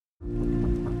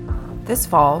This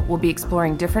fall, we'll be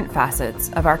exploring different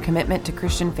facets of our commitment to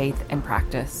Christian faith and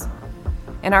practice.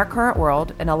 In our current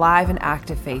world, an alive and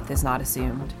active faith is not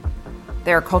assumed.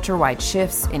 There are culture-wide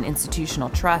shifts in institutional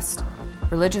trust,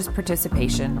 religious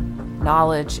participation,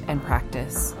 knowledge, and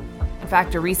practice. In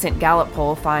fact, a recent Gallup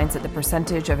poll finds that the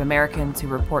percentage of Americans who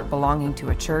report belonging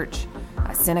to a church,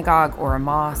 a synagogue, or a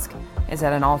mosque is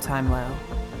at an all-time low.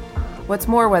 What's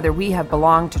more, whether we have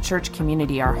belonged to church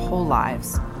community our whole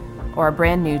lives or are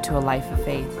brand new to a life of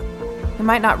faith, we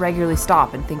might not regularly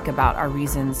stop and think about our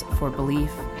reasons for belief,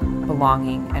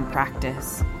 belonging, and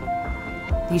practice.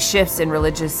 These shifts in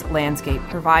religious landscape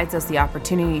provides us the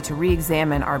opportunity to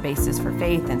re-examine our basis for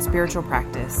faith and spiritual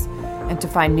practice and to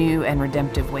find new and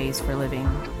redemptive ways for living.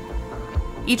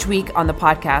 Each week on the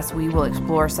podcast, we will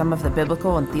explore some of the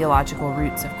biblical and theological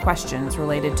roots of questions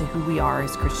related to who we are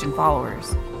as Christian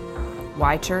followers.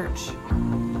 Why church?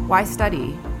 Why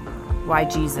study? Why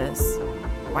Jesus?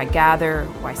 Why gather?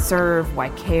 Why serve? Why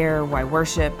care? Why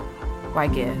worship? Why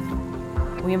give?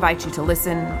 We invite you to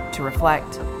listen, to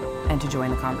reflect, and to join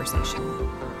the conversation.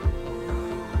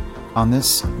 On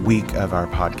this week of our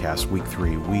podcast, week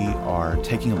 3, we are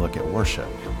taking a look at worship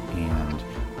and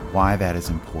why that is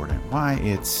important, why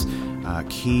it's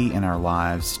key in our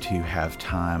lives to have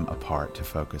time apart to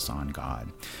focus on God.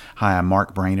 Hi, I'm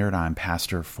Mark Brainerd. I'm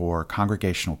pastor for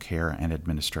Congregational Care and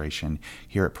Administration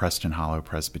here at Preston Hollow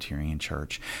Presbyterian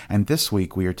Church. And this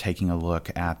week we are taking a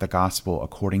look at the Gospel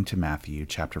according to Matthew,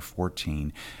 chapter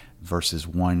 14, verses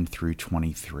 1 through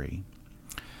 23.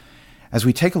 As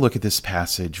we take a look at this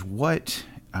passage, what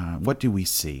do we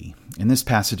see? In this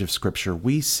passage of Scripture,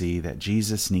 we see that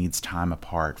Jesus needs time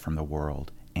apart from the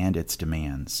world and its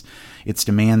demands. Its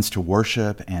demands to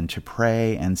worship and to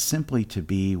pray and simply to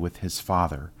be with his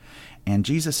Father. And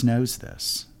Jesus knows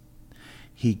this.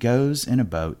 He goes in a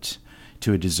boat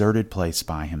to a deserted place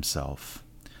by himself.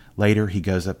 Later, he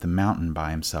goes up the mountain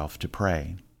by himself to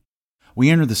pray. We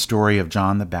enter the story of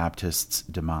John the Baptist's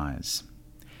demise.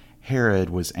 Herod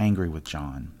was angry with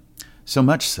John, so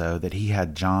much so that he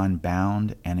had John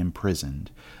bound and imprisoned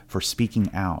for speaking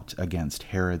out against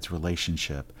Herod's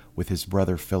relationship with his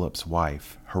brother Philip's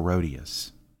wife,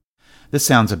 Herodias. This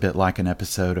sounds a bit like an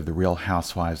episode of The Real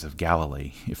Housewives of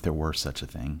Galilee, if there were such a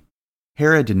thing.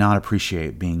 Herod did not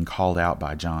appreciate being called out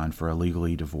by John for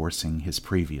illegally divorcing his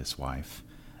previous wife,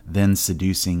 then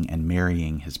seducing and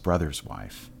marrying his brother's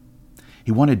wife.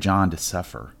 He wanted John to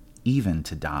suffer, even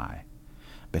to die.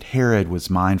 But Herod was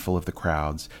mindful of the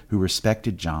crowds who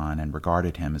respected John and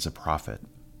regarded him as a prophet.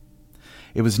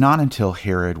 It was not until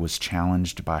Herod was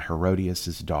challenged by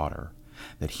Herodias' daughter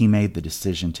that he made the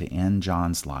decision to end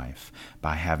John's life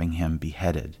by having him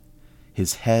beheaded,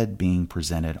 his head being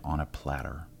presented on a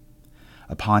platter.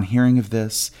 Upon hearing of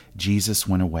this, Jesus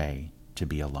went away to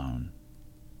be alone.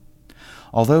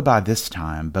 Although by this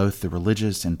time both the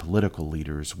religious and political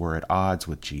leaders were at odds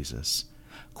with Jesus,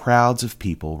 crowds of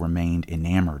people remained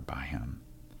enamored by him.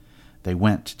 They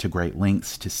went to great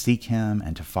lengths to seek him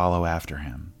and to follow after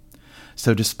him.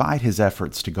 So despite his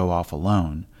efforts to go off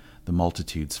alone, the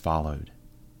multitudes followed.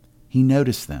 He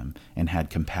noticed them and had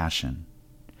compassion.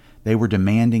 They were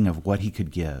demanding of what he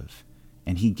could give,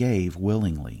 and he gave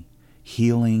willingly,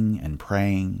 healing and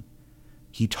praying.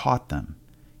 He taught them.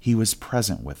 He was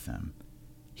present with them.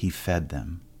 He fed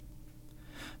them.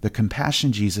 The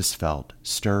compassion Jesus felt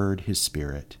stirred his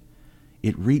spirit.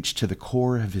 It reached to the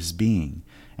core of his being,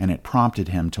 and it prompted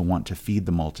him to want to feed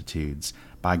the multitudes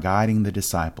by guiding the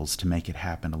disciples to make it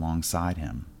happen alongside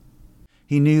him.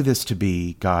 He knew this to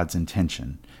be God's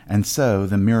intention, and so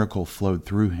the miracle flowed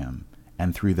through him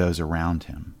and through those around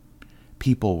him.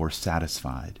 People were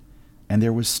satisfied, and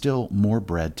there was still more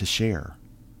bread to share.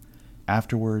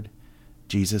 Afterward,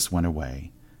 Jesus went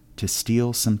away to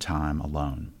steal some time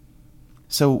alone.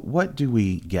 So what do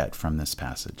we get from this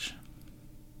passage?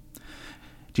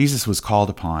 Jesus was called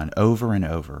upon over and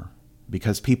over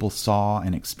because people saw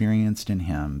and experienced in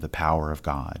him the power of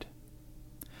God.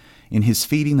 In his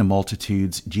feeding the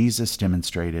multitudes, Jesus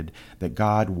demonstrated that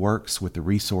God works with the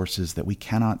resources that we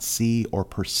cannot see or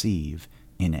perceive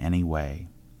in any way.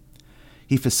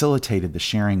 He facilitated the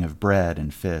sharing of bread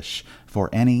and fish for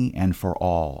any and for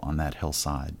all on that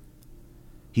hillside.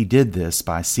 He did this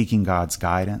by seeking God's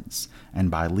guidance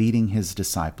and by leading his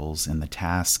disciples in the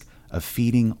task of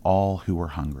feeding all who were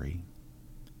hungry.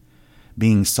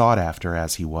 Being sought after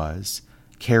as he was,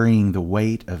 carrying the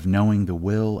weight of knowing the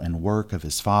will and work of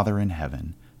his Father in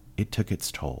heaven, it took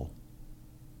its toll.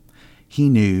 He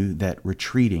knew that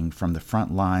retreating from the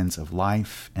front lines of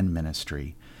life and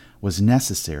ministry was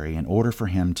necessary in order for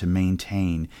him to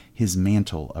maintain his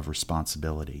mantle of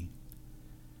responsibility.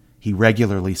 He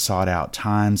regularly sought out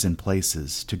times and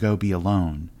places to go be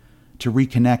alone, to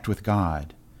reconnect with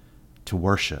God, to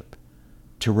worship,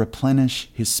 to replenish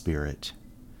his spirit,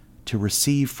 to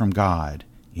receive from God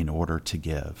in order to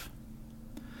give.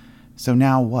 So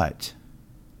now what?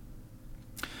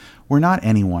 We're not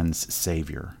anyone's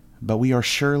savior, but we are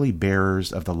surely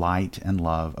bearers of the light and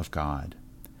love of God.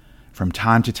 From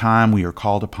time to time, we are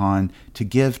called upon to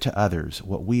give to others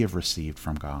what we have received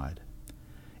from God.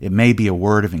 It may be a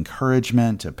word of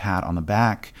encouragement, a pat on the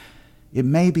back. It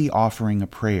may be offering a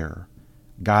prayer,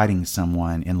 guiding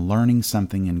someone in learning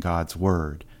something in God's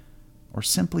Word, or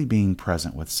simply being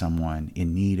present with someone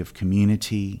in need of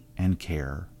community and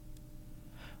care.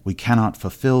 We cannot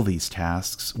fulfill these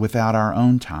tasks without our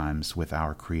own times with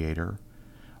our Creator,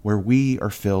 where we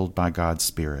are filled by God's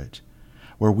Spirit,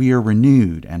 where we are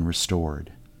renewed and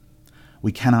restored.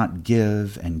 We cannot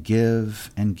give and give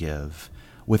and give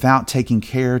without taking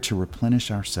care to replenish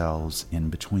ourselves in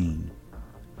between.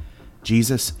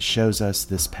 Jesus shows us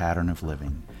this pattern of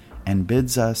living and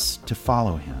bids us to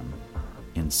follow him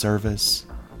in service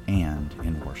and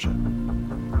in worship.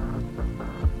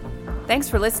 Thanks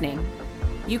for listening.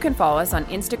 You can follow us on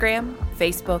Instagram,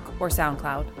 Facebook, or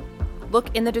SoundCloud.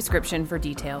 Look in the description for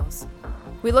details.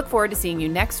 We look forward to seeing you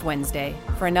next Wednesday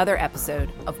for another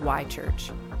episode of Why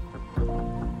Church.